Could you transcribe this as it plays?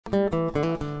I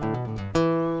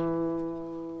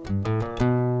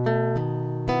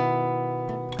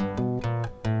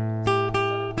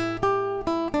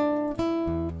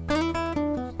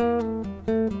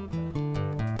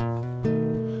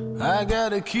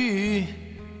got a key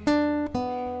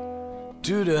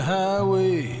to the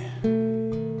highway,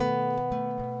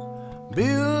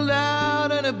 built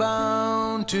out and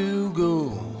bound to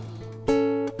go.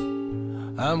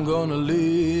 I'm gonna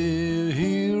live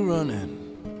here running,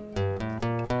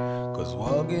 'cause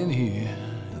walking here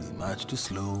is much too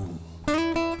slow.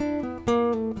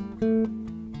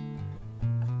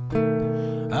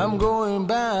 I'm going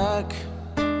back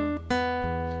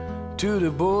to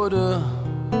the border,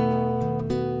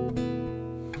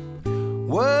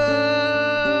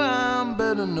 where I'm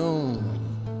better known,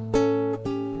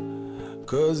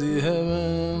 'cause you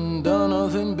haven't done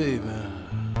nothing, baby,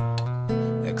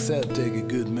 except take a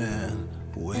good man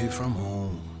away from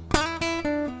home.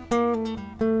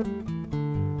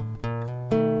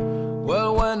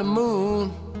 Well, when the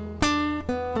moon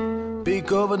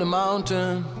peek over the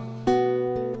mountain,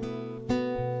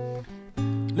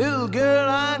 little girl,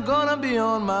 I'm gonna be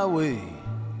on my way.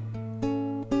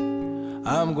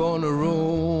 I'm gonna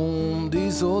roam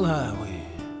this old highway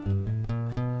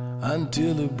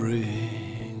until the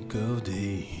break of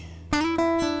day.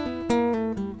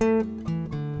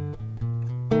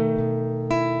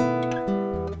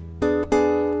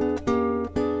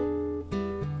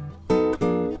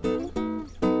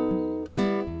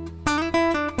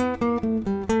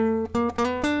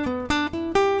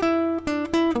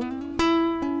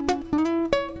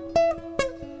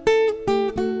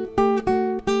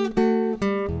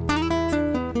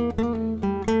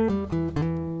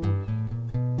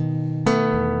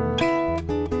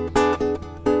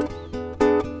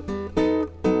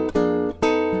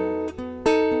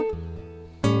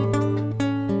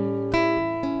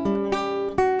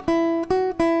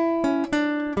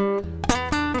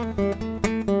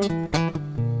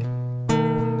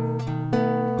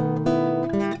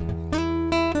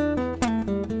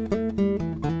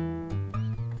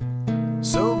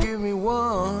 So give me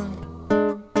one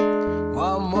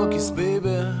more kiss,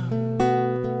 baby,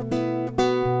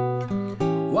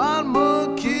 one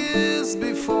more kiss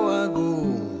before I go,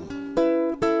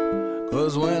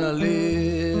 'cause when I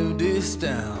leave this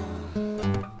town,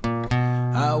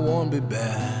 I won't be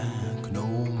back no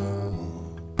more.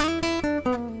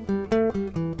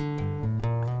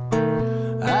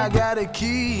 I got a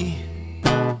key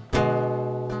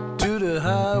to the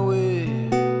highway,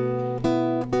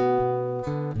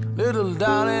 little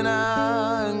darling,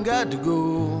 I got to go.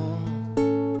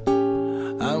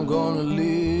 I'm gonna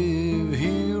live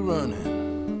here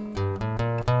running,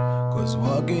 'cause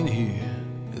walking here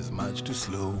is much too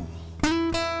slow.